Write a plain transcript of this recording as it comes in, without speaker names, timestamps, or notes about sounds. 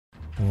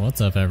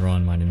What's up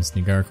everyone, my name is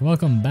Nigark.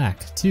 Welcome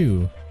back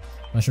to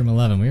Mushroom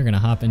 11. We're gonna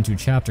hop into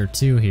chapter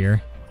 2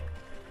 here.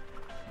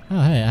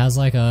 Oh hey, it has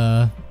like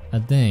a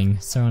thing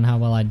showing how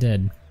well I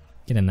did.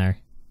 Get in there.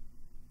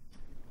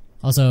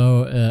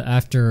 Also,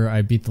 after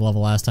I beat the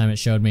level last time, it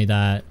showed me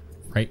that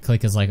right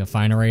click is like a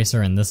fine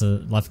eraser and this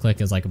left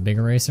click is like a big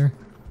eraser.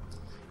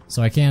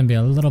 So I can be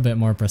a little bit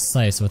more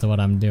precise with what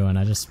I'm doing.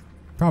 I just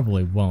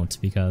probably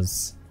won't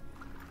because,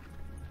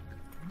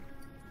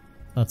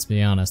 let's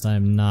be honest,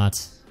 I'm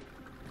not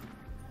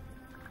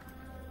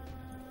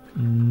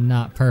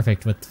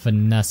perfect with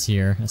finesse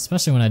here,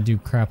 especially when I do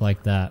crap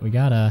like that. We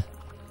gotta,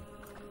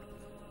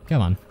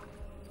 come on,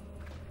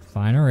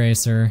 fine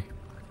eraser,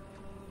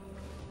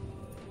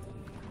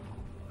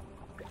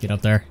 get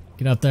up there,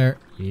 get up there,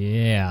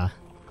 yeah.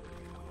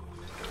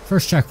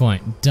 First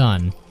checkpoint,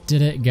 done.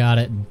 Did it, got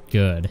it,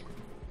 good.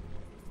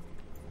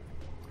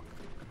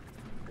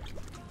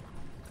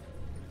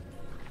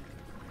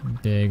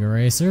 Big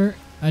eraser.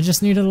 I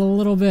just needed a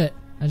little bit.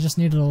 I just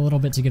needed a little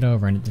bit to get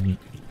over and it didn't.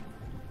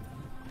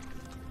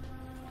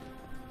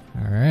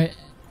 Alright.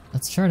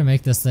 Let's try to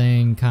make this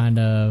thing kind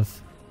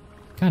of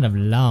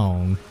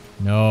long.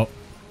 Nope.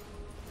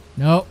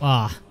 Nope.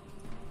 Ah.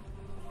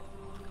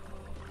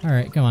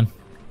 Alright, come on.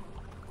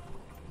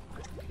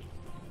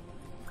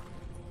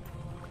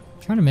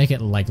 Trying to make it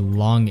like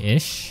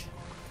long-ish.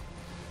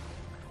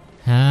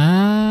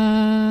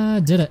 Ah,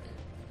 did it.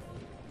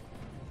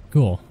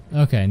 Cool.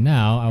 Okay,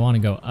 now I want to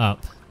go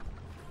up.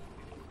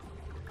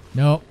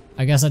 Nope.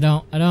 I guess I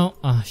don't.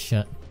 Oh,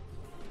 shit.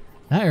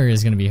 That area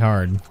is going to be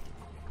hard.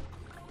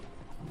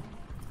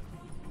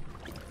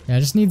 Yeah, I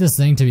just need this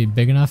thing to be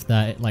big enough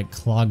that it like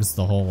clogs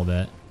the hole a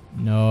bit.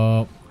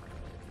 Nope.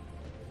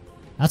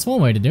 That's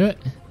one way to do it.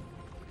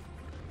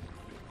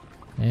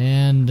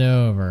 And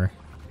over.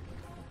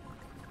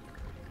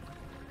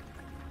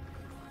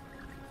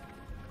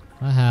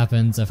 What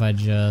happens if I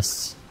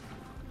just...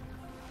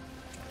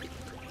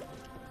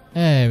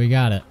 Hey, we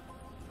got it.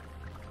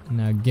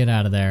 Now get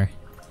out of there.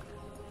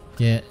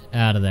 Get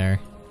out of there.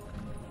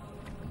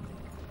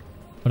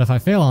 But if I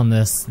fail on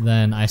this,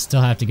 then I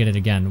still have to get it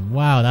again.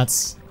 Wow,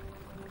 that's...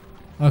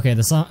 Okay,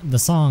 the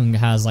song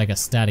has like a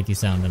staticky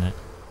sound in it.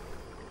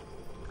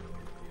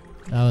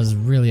 That was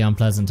really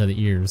unpleasant to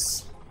the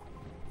ears.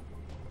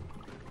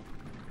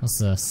 What's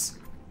this?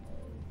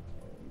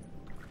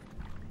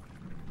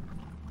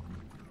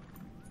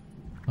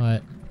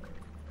 What?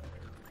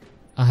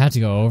 I had to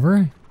go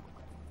over?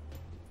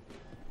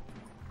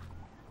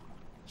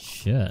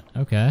 Shit,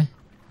 okay.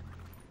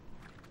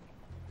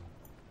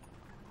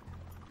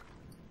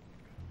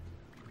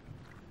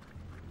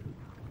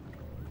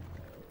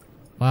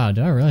 Wow,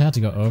 do I really have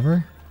to go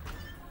over?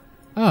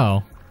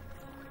 Oh.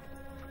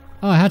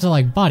 Oh, I had to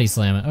like body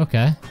slam it,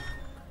 okay.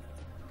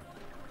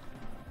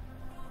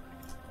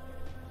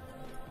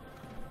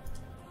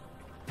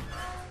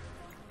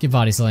 Get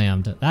body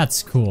slammed,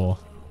 that's cool.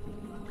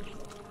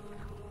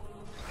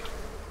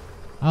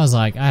 I was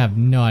like, I have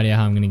no idea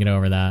how I'm gonna get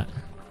over that.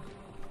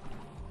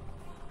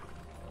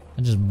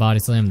 I just body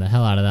slammed the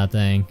hell out of that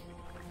thing.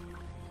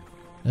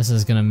 This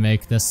is gonna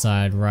make this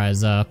side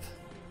rise up.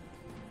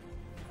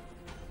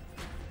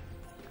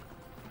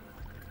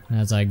 And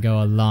as I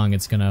go along,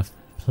 it's gonna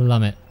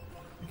plummet.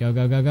 Go,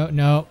 go, go, go.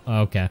 No.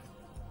 Okay.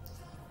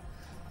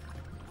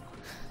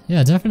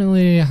 Yeah,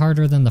 definitely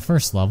harder than the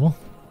first level.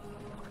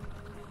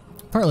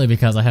 Partly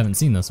because I haven't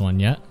seen this one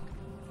yet.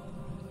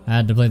 I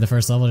had to play the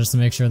first level just to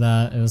make sure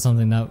that it was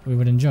something that we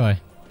would enjoy.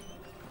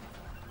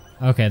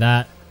 Okay,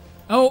 that...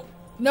 Oh!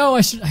 No,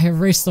 I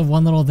erased the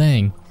one little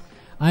thing.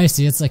 I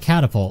see, it's a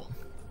catapult.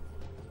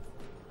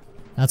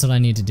 That's what I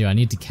need to do. I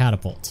need to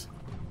catapult.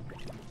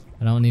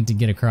 I don't need to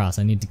get across,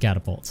 I need to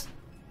catapult.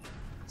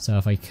 So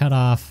if I cut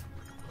off...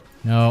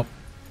 Nope.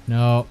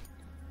 Nope.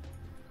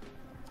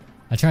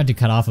 I tried to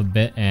cut off a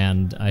bit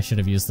and I should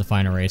have used the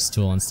fine erase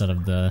tool instead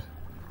of the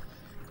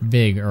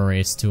big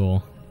erase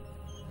tool.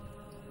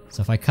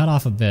 So if I cut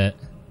off a bit...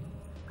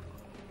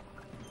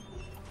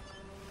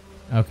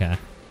 Okay.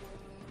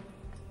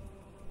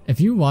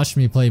 If you watched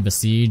me play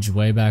Besiege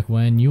way back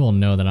when, you will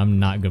know that I'm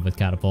not good with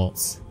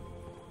catapults.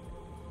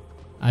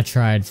 I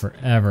tried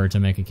forever to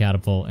make a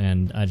catapult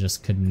and I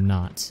just could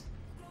not.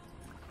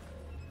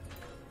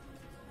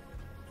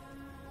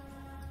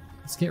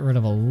 Let's get rid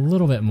of a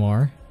little bit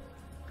more.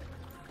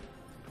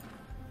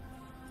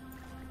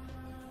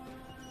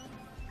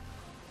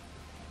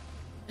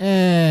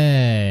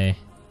 Hey!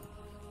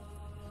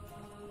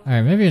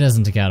 Alright, maybe it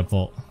isn't a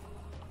catapult.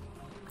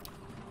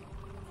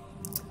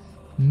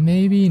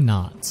 Maybe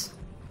not.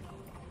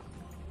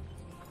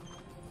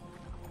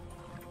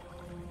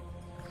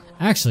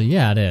 Actually,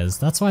 yeah, it is.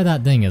 That's why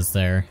that thing is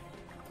there.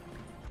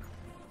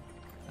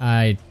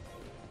 Alright.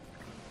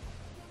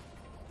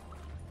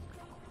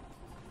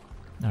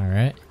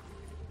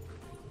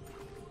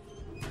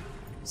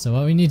 So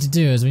what we need to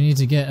do is we need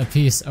to get a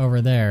piece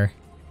over there.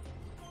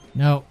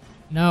 No.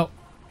 No.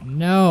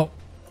 No.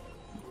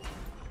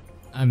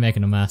 I'm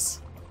making a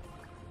mess.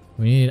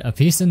 We need a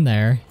piece in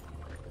there.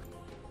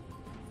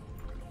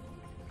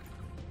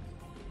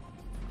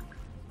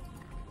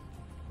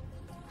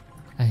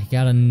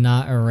 gotta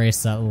not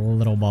erase that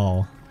little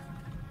ball.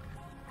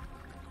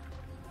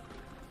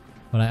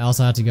 But I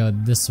also have to go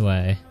this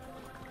way.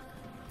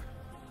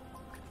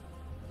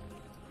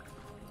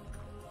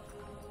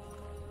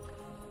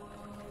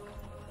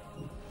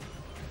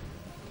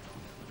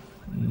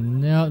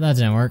 No, that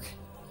didn't work.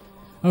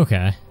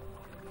 Okay.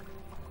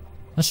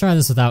 Let's try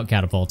this without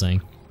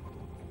catapulting.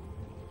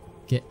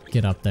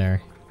 Get up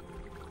there.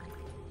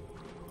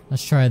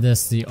 Let's try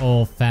this the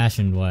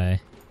old-fashioned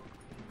way.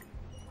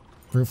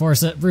 Brute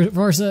force it, brute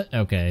force it!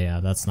 Okay, yeah,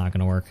 that's not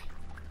gonna work.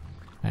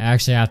 I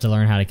actually have to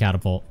learn how to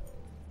catapult.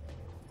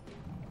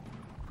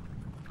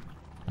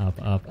 Up,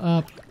 up,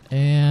 up,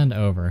 and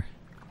over.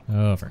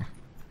 Over.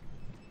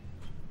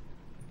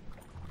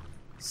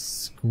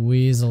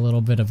 Squeeze a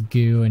little bit of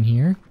goo in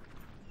here.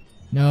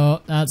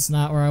 No, that's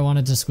not where I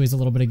wanted to squeeze a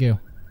little bit of goo.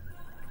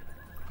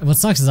 What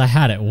sucks is I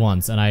had it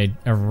once and I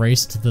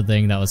erased the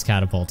thing that was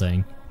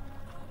catapulting.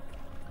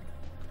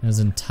 It was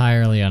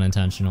entirely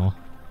unintentional.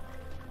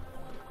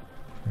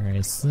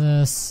 Erase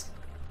this.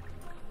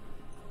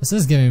 This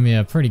is giving me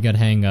a pretty good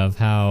hang of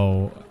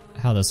how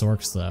this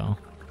works though.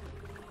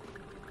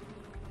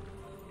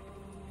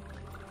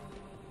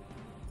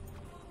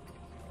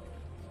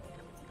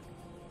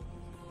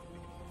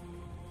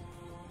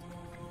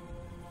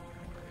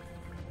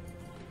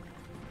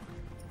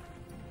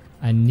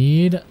 I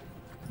need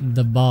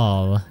the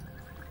ball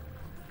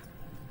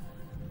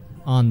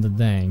on the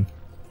thing.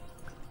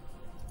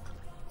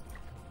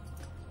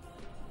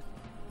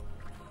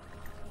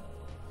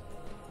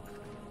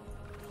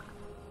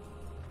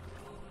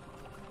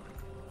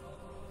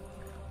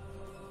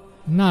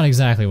 Not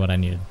exactly what I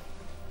needed.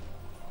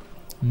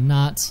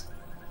 Not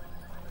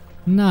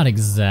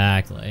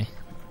exactly.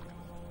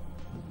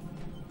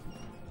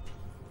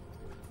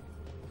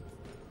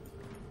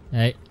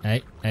 Hey,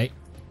 hey, hey.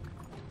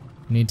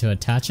 Need to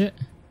attach it?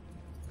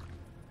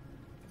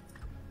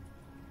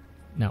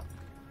 No.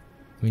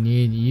 We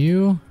need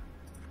you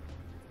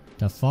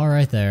to fall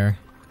right there.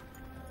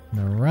 And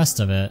the rest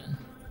of it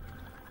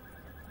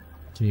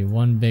to be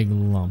one big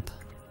lump.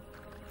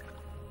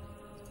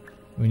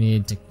 We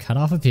need to cut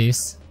off a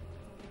piece.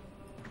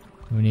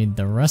 We need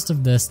the rest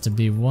of this to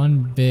be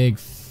one big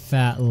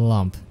fat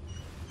lump.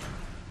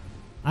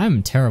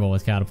 I'm terrible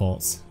with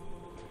catapults.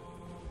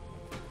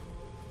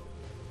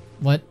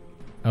 What?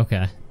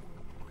 Okay.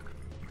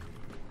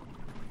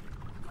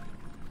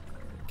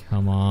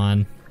 Come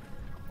on.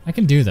 I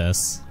can do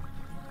this.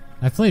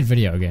 I've played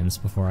video games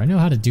before. I know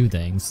how to do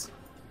things.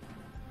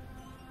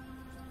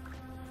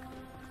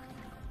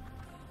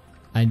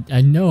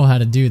 I know how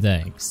to do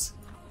things.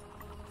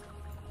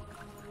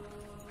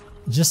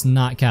 Just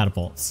not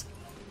catapults.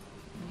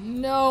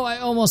 No, I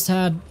almost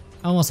had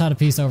a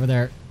piece over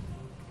there.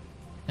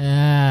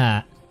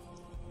 Ah.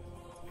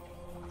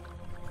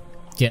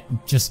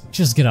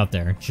 Just get up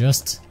there.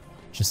 Just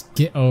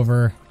get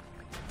over.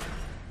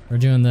 We're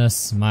doing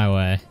this my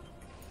way.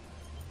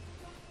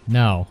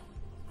 No.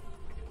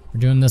 We're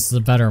doing this the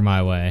better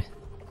my way.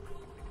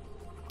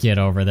 Get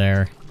over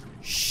there.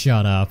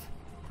 Shut up.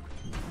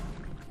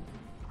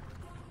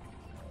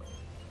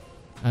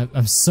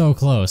 I'm so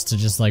close to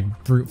just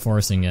like brute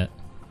forcing it.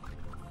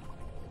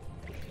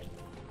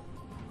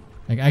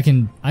 Like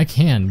I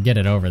can get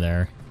it over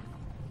there.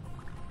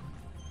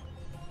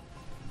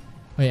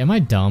 Wait, am I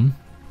dumb?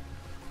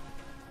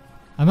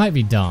 I might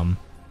be dumb.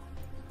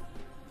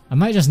 I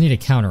might just need a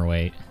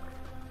counterweight.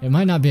 It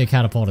might not be a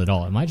catapult at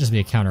all. It might just be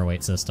a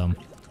counterweight system.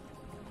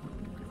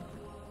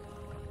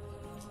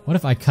 What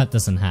if I cut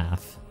this in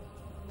half?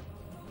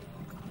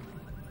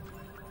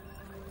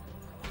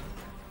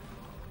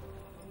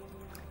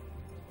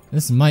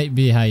 This might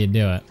be how you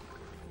do it.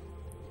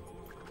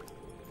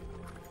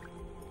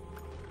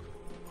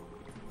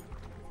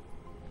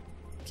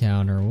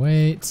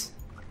 Counterweight.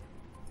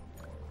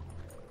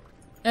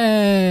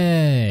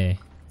 Hey!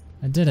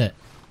 I did it.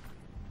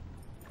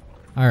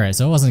 Alright,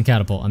 so it wasn't a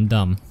catapult. I'm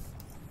dumb.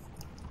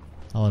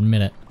 I'll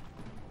admit it.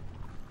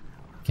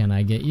 Can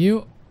I get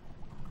you?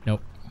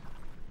 Nope.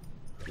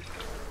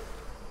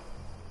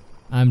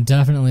 I'm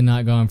definitely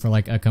not going for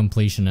like a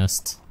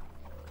completionist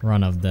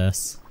run of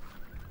this.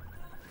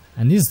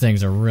 And these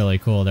things are really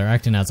cool. They're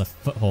acting as a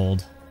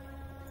foothold.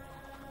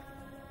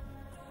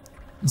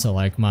 So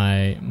like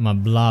my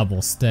blob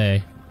will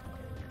stay.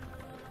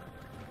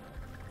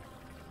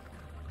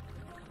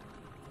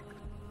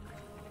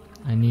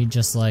 I need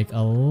just like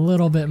a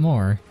little bit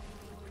more.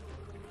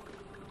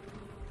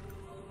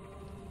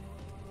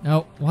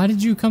 No, why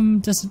did you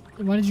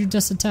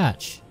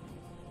disattach?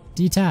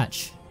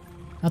 Detach.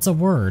 That's a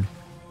word.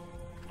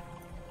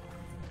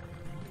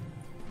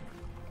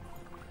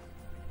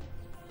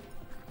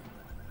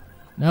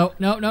 No,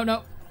 no, no,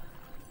 no.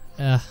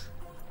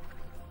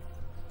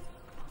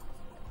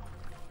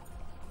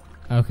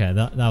 Okay,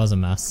 that was a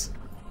mess.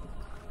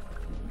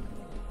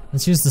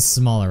 Let's use the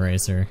small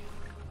eraser.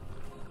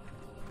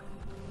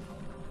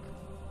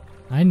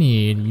 I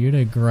need you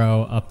to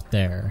grow up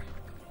there.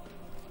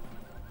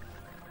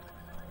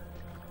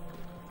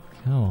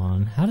 Come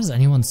on. How does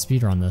anyone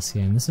speedrun this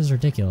game? This is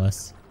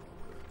ridiculous.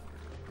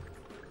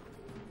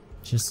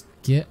 Just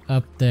get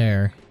up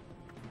there.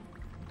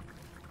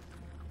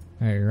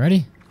 Alright, you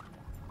ready?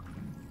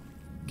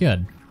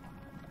 Good.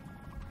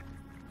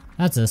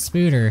 That's a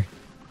spooter.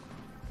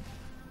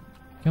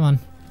 Come on.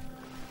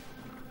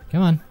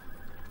 Come on.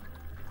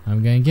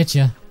 I'm gonna get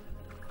you.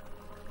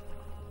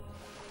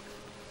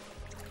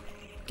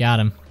 Got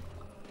him.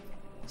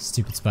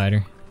 Stupid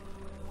spider.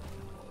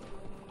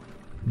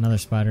 Another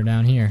spider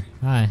down here.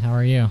 Hi, how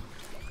are you? You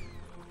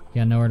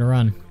got nowhere to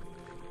run.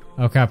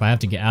 Oh crap, I have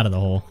to get out of the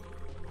hole.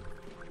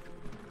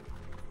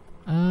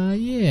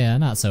 Yeah,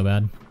 not so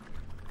bad.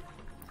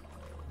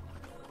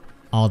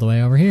 All the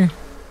way over here.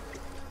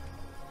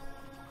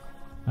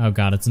 Oh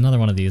god, it's another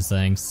one of these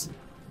things.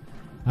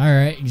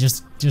 Alright,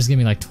 just give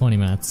me like 20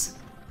 minutes.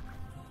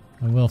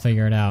 I will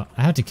figure it out.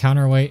 I have to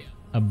counterweight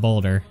a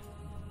boulder.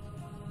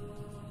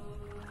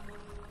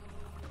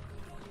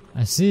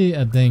 I see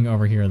a thing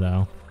over here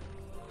though.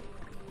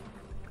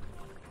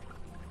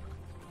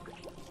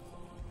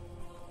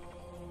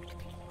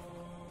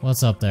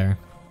 What's up there?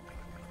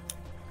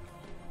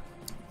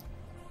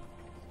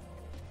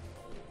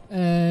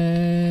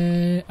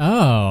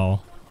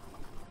 Oh.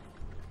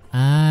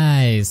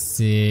 I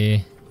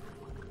see.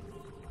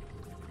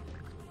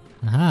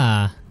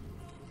 Aha.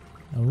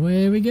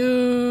 Away we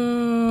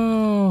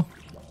go.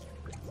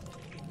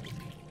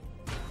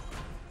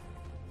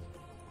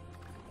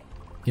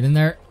 Get in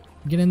there.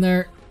 Get in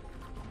there.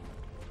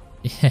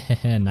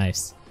 Yeah,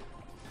 nice.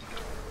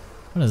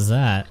 What is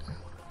that?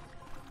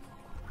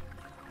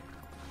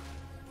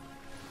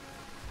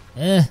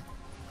 I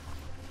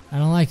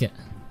don't like it.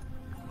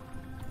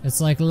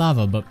 It's like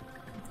lava, but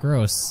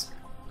gross.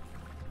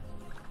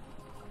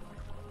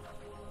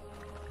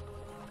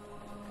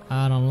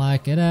 I don't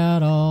like it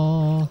at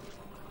all.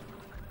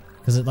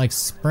 Because it like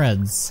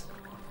spreads.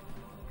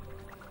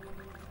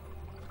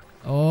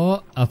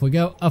 Oh, up we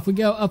go, up we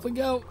go, up we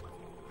go.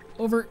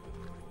 Over.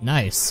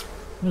 Nice.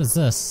 What is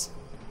this?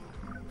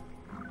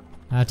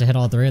 I have to hit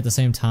all three at the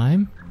same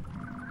time?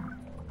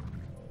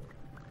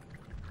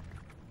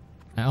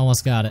 I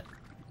almost got it.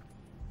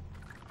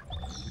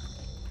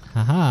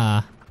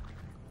 Haha.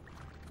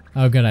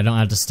 Oh good, I don't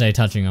have to stay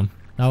touching them.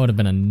 That would have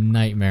been a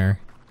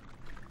nightmare.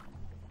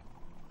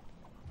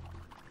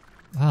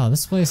 Wow,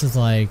 this place is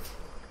like...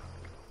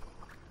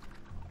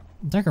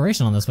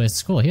 Decoration on this place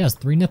is cool. He has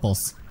 3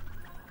 nipples.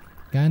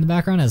 Guy in the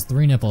background has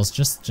 3 nipples.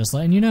 Just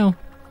letting you know.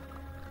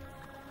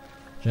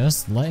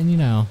 Just letting you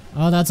know.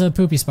 Oh, that's a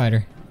poopy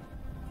spider.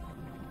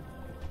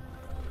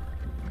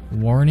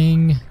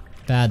 Warning,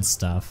 bad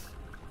stuff.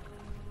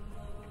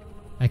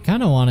 I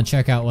kind of want to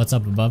check out what's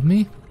up above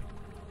me.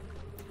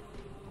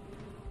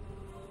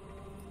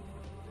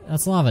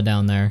 That's lava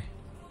down there.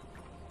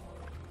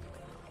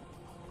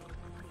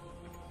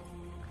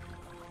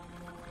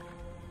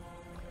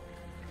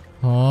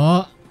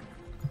 Oh.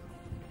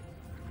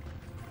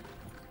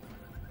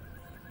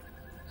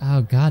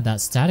 Oh god,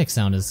 that static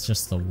sound is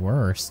just the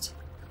worst.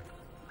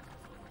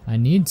 I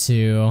need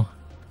to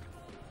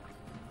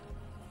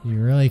be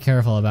really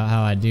careful about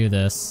how I do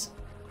this.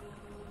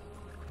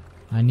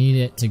 I need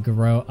it to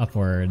grow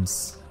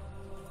upwards.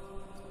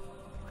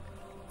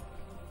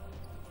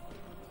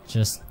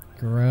 Just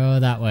grow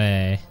that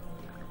way.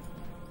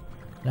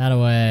 That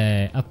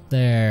way. Up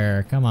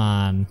there. Come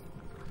on.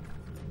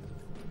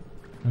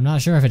 I'm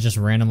not sure if it just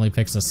randomly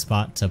picks a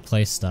spot to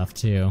place stuff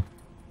too.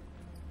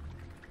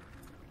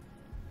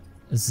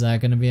 Is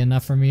that gonna be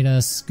enough for me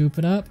to scoop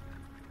it up?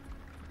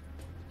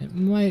 It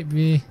might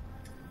be.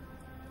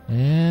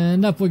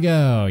 And up we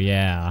go,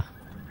 yeah.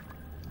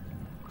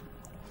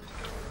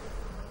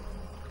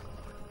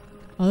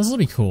 Oh, this will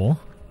be cool.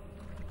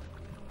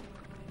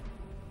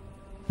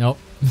 Nope.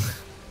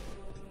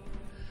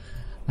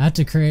 I have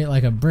to create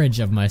like a bridge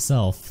of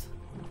myself.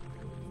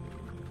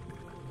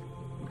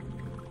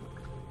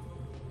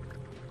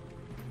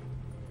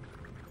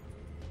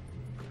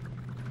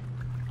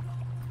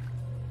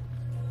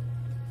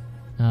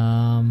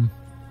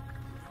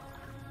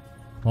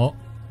 Oh.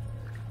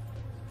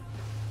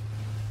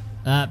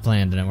 That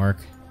plan didn't work.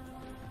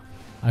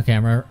 Okay,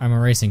 I'm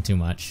erasing too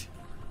much.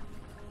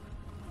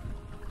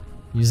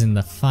 Using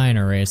the fine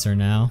eraser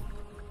now.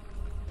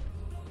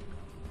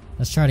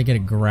 Let's try to get a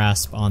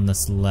grasp on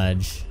this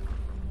ledge.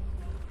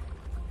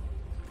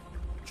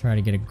 Try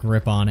to get a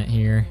grip on it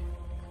here.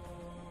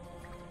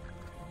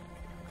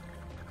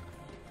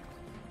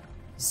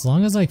 As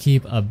long as I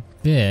keep a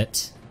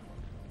bit...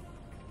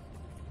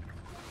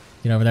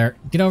 Get over there.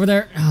 Get over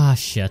there! Ah,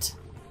 shit.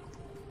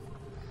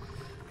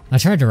 I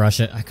tried to rush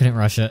it. I couldn't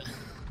rush it.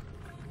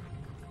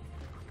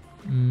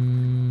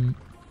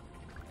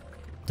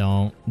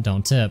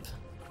 Don't tip.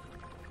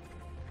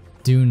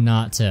 Do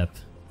not tip.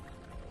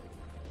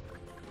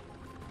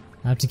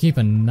 I have to keep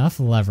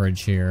enough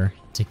leverage here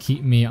to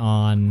keep me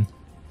on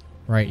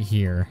right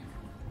here.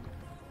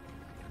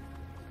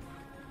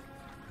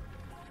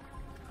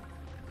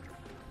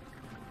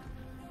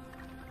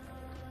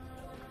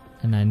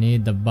 And I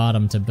need the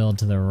bottom to build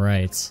to the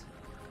right.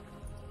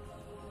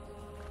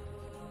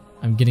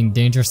 I'm getting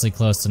dangerously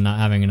close to not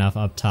having enough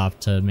up top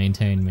to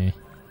maintain me.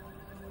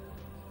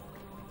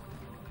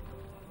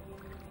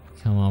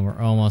 Come on, we're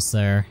almost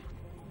there.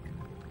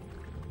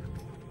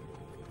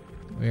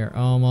 We are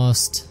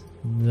almost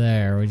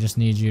there. We just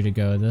need you to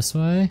go this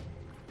way.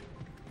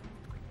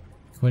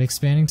 Quit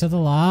expanding to the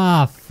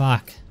law.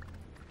 Fuck.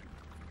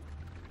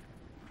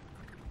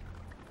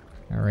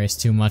 I erased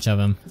too much of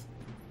him.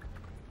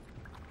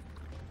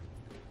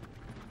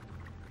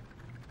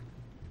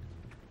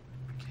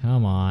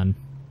 Come on.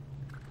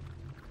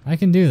 I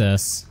can do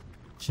this.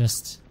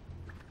 Just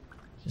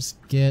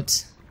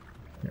get...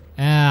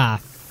 Ah,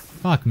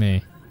 fuck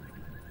me.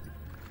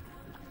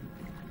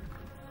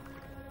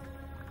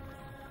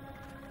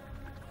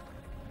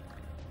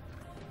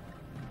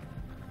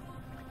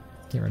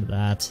 Get rid of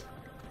that.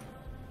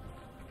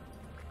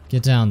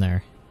 Get down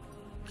there.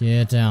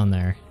 Get down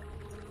there.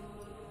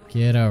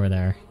 Get over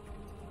there.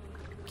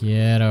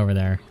 Get over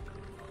there.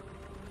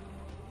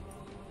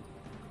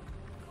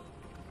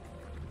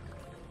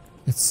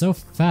 It's so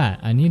fat.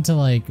 I need to,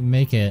 like,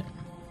 make it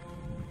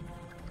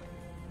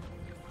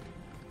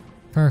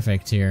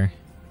perfect here.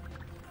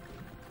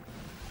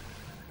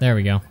 There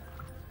we go.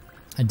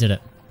 I did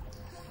it.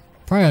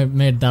 Probably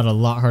made that a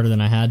lot harder than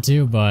I had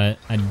to, but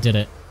I did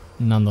it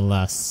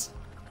nonetheless.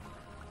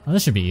 Oh,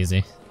 this should be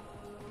easy.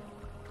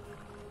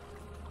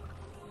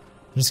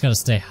 Just gotta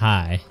stay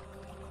high.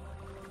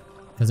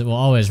 Because it will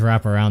always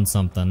wrap around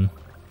something.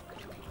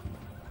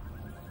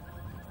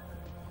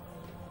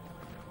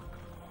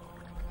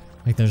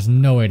 Like, there's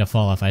no way to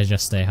fall if I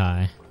just stay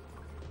high.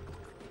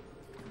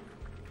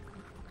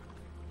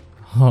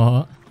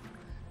 Oh,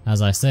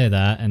 as I say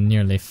that and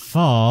nearly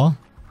fall.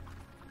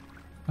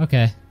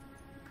 Okay.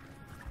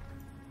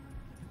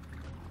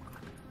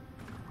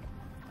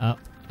 Up,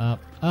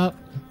 up, up.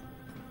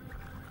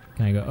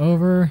 Can I go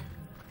over?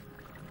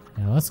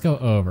 Yeah, let's go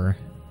over.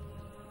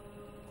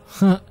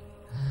 Huh.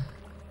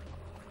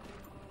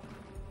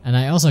 And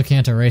I also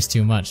can't erase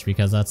too much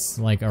because that's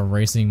like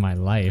erasing my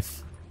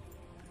life.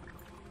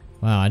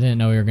 Wow, I didn't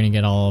know we were gonna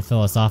get all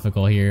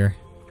philosophical here.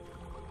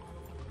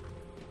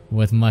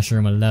 With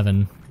Mushroom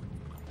 11.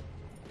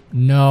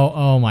 No,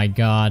 oh my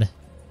god.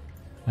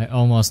 I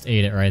almost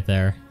ate it right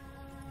there.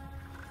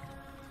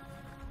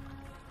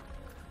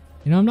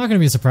 You know, I'm not gonna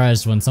be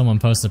surprised when someone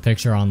posts a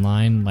picture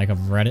online, like of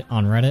Reddit,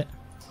 on Reddit,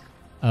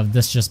 of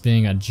this just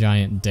being a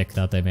giant dick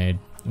that they made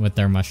with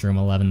their Mushroom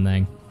 11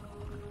 thing.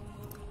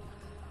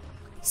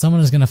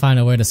 Someone is gonna find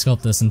a way to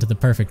sculpt this into the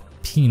perfect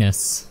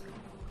penis.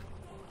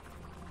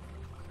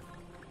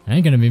 It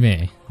ain't gonna be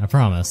me, I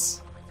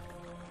promise.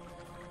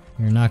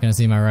 You're not gonna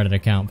see my Reddit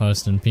account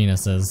posting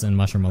penises in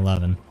Mushroom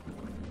 11.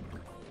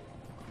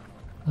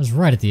 That was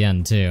right at the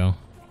end, too.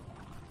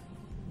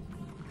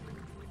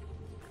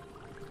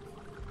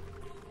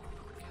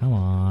 Come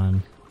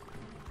on.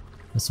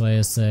 This way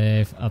is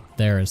safe, up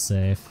there is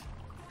safe.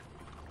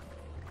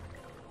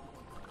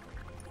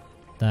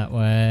 That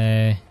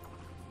way.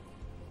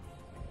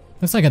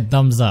 Looks like a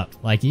thumbs up.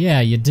 Like,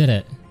 yeah, you did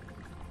it.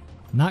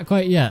 Not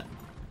quite yet,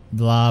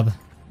 Blob.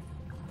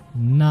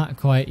 Not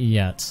quite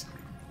yet.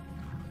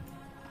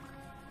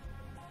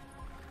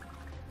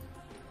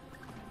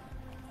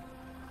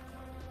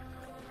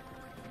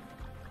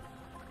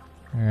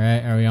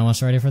 Alright, are we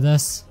almost ready for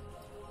this?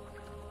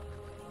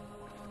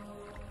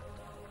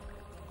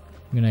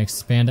 I'm gonna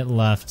expand it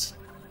left.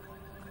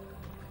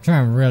 I'm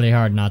trying really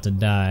hard not to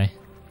die.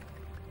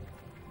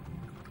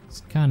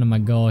 It's kind of my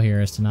goal here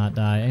is to not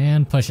die.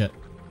 And push it.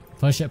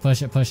 Push it,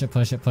 push it, push it,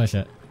 push it, push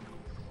it.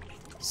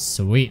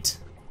 Sweet.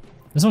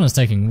 This one is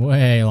taking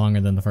way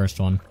longer than the first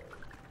one.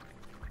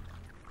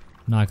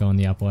 Not going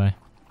the up way.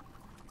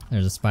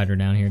 There's a spider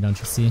down here, don't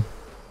you see?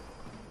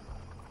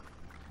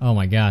 Oh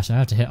my gosh, I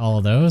have to hit all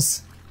of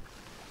those?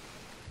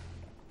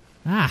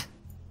 Ah!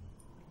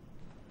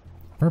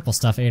 Purple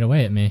stuff ate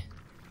away at me.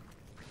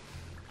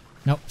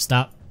 Nope,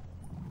 stop.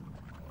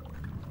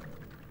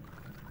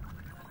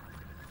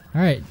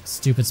 Alright,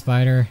 stupid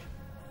spider.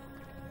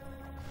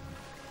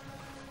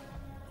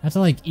 I have to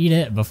like eat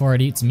it before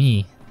it eats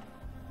me.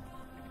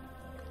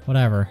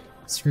 Whatever.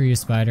 Screw you,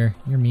 spider.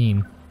 You're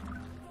mean.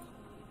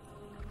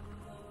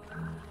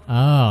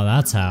 Oh,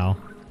 that's how.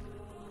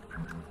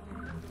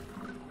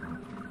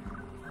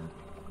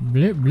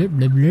 Blip, blip,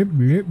 blip, blip,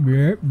 blip,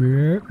 blip,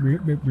 blip,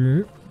 blip, blip,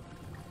 blip.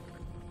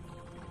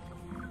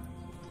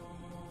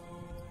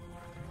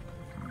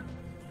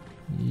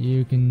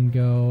 You can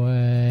go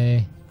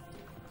away.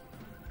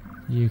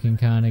 You can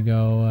kind of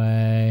go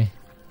away.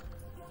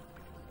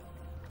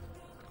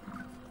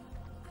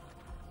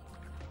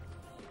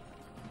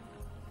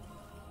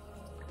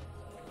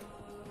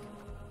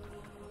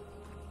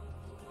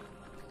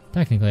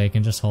 Technically, I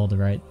can just hold it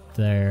right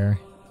there.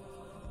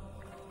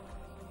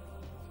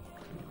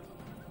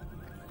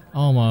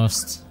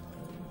 Almost.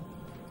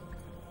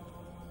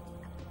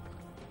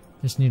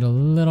 Just need a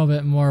little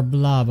bit more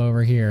blob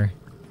over here.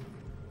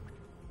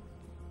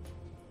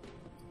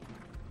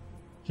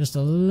 Just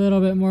a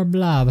little bit more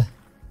blob.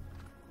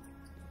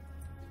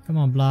 Come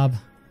on, blob.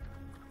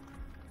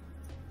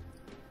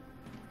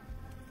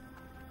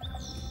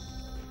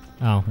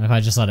 Oh, if I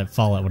just let it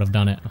fall, it would have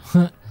done it.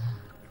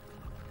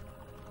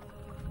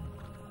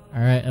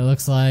 Alright, it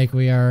looks like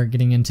we are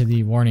getting into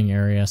the warning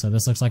area, so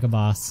this looks like a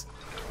boss.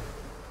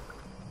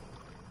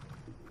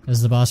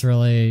 Is the boss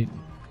really...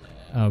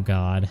 Oh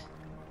god.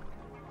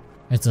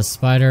 It's a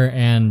spider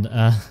and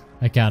a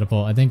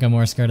catapult. I think I'm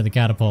more scared of the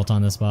catapult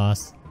on this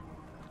boss.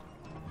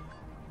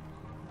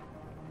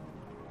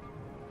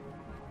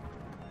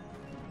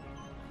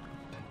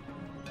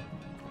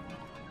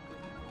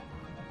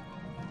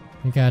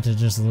 I think I have to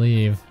just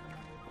leave.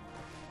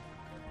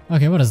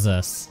 Okay, what is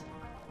this?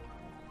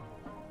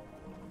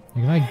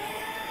 Like if I...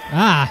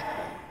 Ah!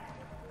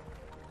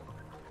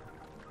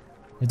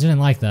 It didn't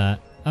like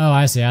that. Oh,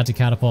 I see. I have to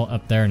catapult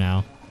up there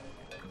now.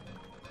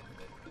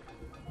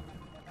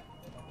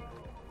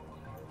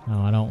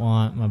 Oh, I don't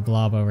want my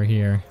blob over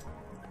here.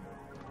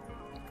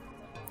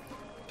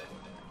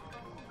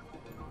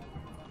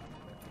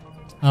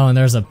 Oh, and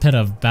there's a pit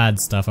of bad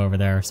stuff over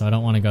there, so I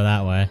don't want to go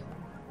that way.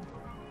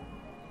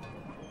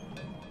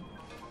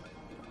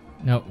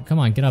 No, come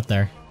on, get up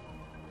there.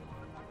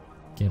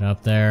 Get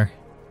up there.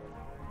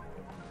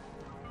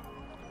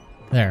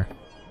 There.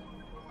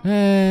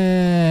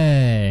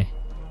 Hey!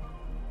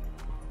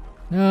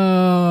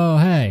 No,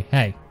 hey,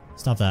 hey.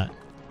 Stop that.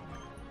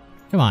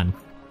 Come on.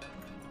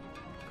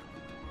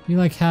 You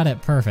like had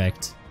it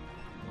perfect.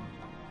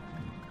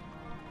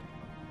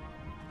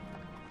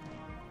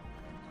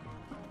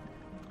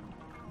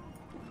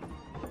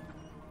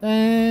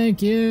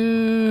 Thank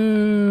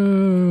you!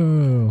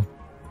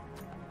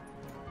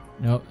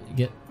 Nope,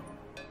 get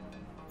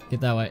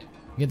that way.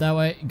 Get that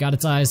way. Got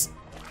its eyes.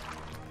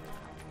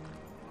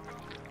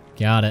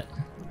 Got it.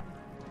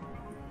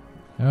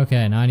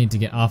 Okay, now I need to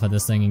get off of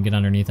this thing and get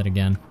underneath it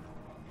again.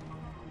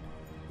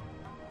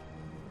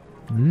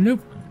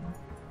 Nope.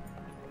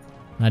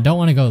 And I don't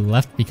want to go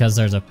left because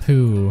there's a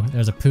poo.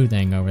 There's a poo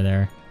thing over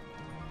there.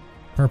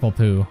 Purple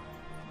poo.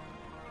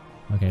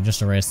 Okay,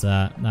 just erase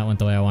that. That went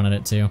the way I wanted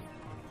it to.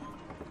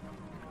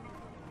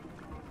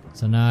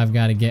 So now I've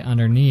got to get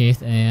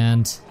underneath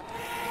and...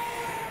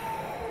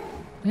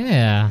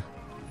 Yeah.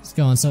 It's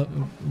going so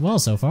well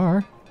so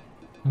far.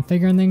 I'm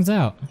figuring things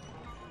out.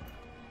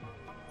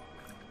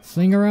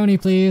 Flingaroni,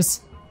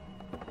 please.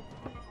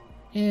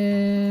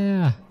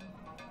 Yeah.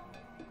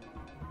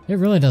 It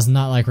really does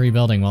not like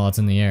rebuilding while it's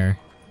in the air.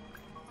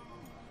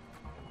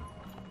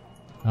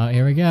 Oh,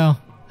 here we go.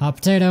 Hot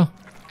potato.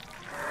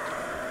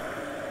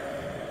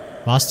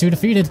 Boss 2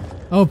 defeated.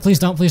 Oh, please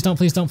don't, please don't,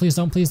 please don't, please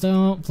don't, please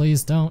don't,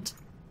 please don't.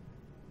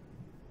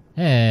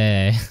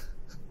 Hey.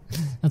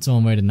 That's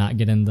one way to not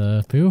get in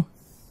the poo.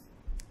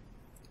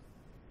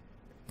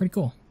 Pretty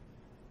cool.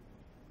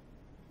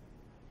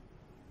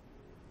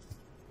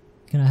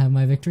 Can I have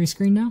my victory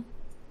screen now?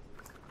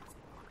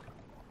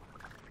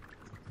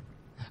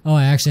 Oh,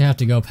 I actually have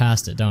to go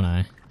past it, don't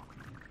I?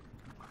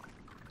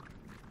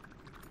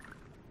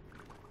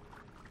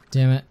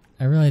 Damn it.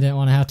 I really didn't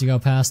want to have to go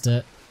past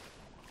it.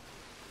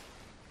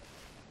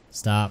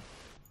 Stop.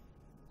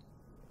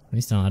 At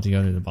least I don't have to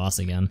go through the boss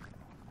again.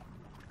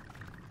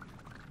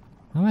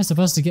 How am I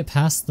supposed to get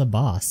past the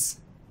boss?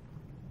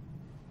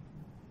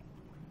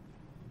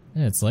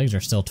 Yeah, its legs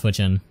are still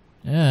twitching.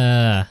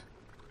 Ugh.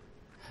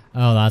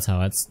 Oh, that's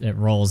how it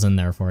rolls in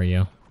there for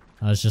you.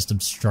 I was just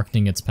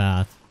obstructing its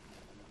path.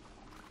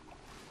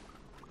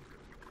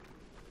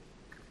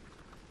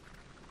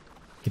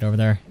 Get over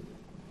there.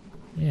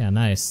 Yeah,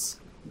 nice.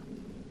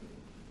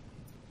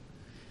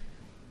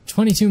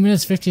 22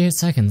 minutes 58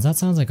 seconds. That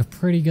sounds like a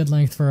pretty good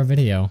length for a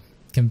video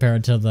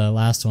compared to the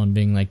last one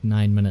being like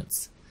 9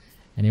 minutes.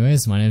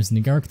 Anyways, my name is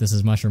Nigark, this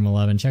is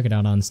Mushroom11, check it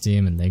out on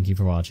Steam, and thank you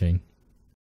for watching.